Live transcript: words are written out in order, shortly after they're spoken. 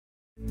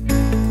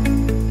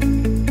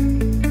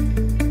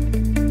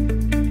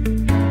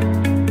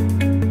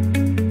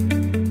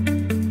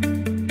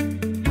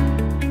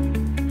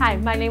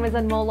My name is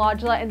Anmol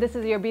Lajla and this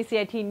is your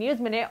BCIT News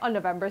Minute on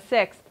November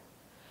 6th.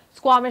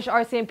 Squamish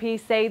RCMP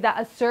say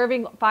that a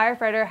serving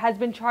firefighter has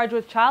been charged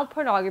with child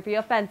pornography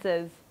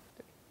offenses.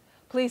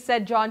 Police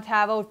said John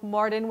Tavo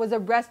Martin was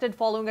arrested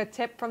following a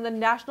tip from the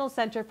National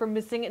Center for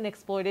Missing and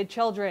Exploited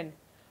Children.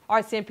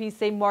 RCMP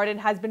say Martin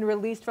has been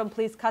released from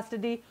police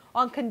custody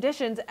on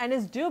conditions and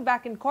is due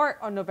back in court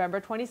on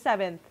November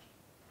 27th.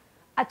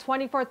 A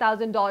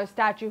 $24,000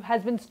 statue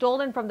has been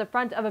stolen from the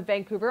front of a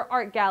Vancouver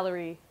art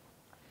gallery.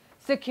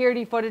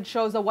 Security footage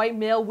shows a white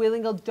male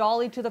wheeling a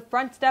dolly to the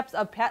front steps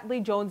of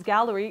Petley Jones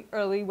Gallery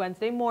early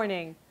Wednesday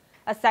morning.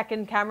 A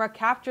second camera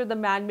captured the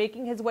man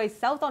making his way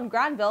south on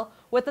Granville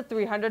with a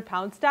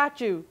 300-pound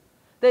statue.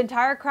 The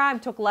entire crime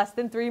took less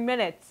than 3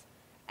 minutes.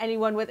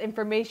 Anyone with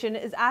information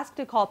is asked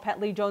to call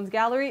Petley Jones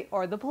Gallery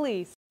or the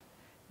police.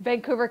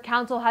 Vancouver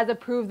Council has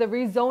approved the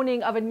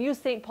rezoning of a new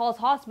St. Paul's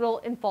Hospital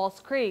in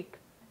False Creek.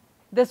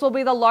 This will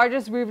be the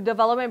largest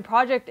redevelopment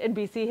project in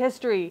BC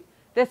history.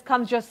 This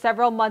comes just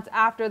several months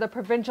after the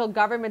provincial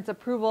government's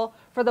approval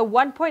for the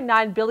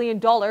 $1.9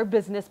 billion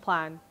business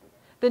plan.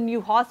 The new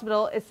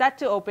hospital is set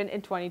to open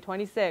in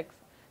 2026.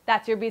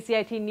 That's your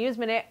BCIT News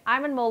Minute.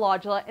 I'm Anmol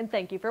Lajla and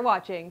thank you for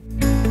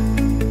watching.